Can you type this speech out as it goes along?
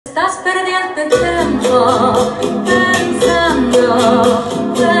Estás perdiendo el tiempo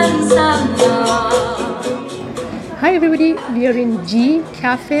pensando. Hi everybody, we are in G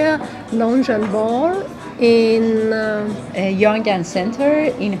Cafe, Lounge and Bar in Young and Center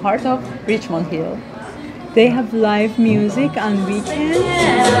in heart of Richmondheil. They have live music on weekends.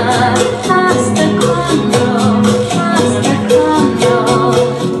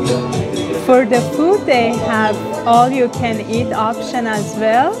 For the food, they have all-you-can-eat option as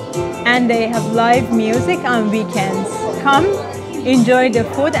well, and they have live music on weekends. Come, enjoy the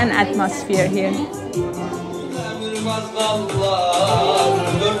food and atmosphere here.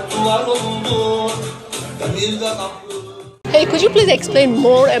 Hey, could you please explain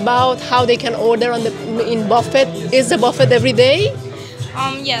more about how they can order in buffet? Is the buffet every day?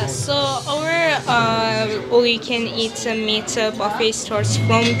 Yes, so our all-you-can-eat meat buffet starts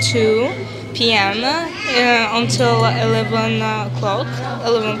from 2 p.m. Until 11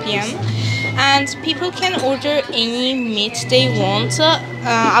 p.m. And people can order any meat they want.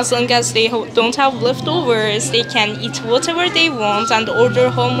 As long as they don't have leftovers, they can eat whatever they want and order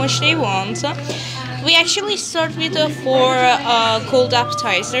how much they want. We actually start with 4 cold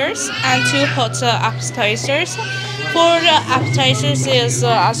appetizers and 2 hot appetizers. For appetizers is,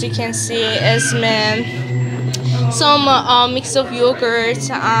 as you can see, is some mix of yogurt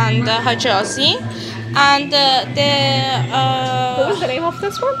and hajazi. And What was the name of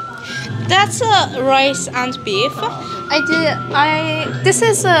this one? That's rice and beef. This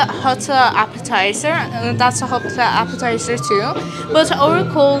is a hot appetizer. That's a hot appetizer too. But our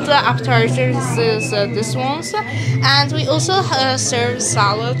cold appetizers is this ones. And we also serve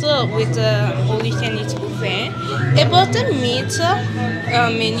salad with all-you-can-eat buffet. About the meat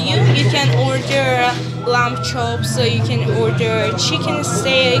menu, you can order lamb chops, you can order chicken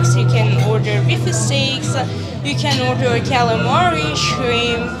steaks, you can order beef steaks, you can order calamari,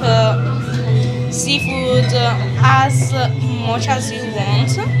 shrimp, seafood, as much as you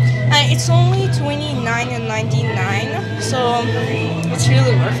want. And it's only $29.99, so it's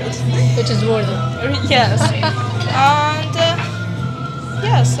really worth it. Which is worth it. Yes. And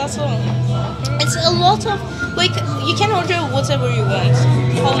yes, that's all. It's a lot of, like, you can order whatever you want.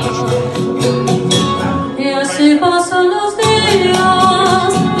 How much you want.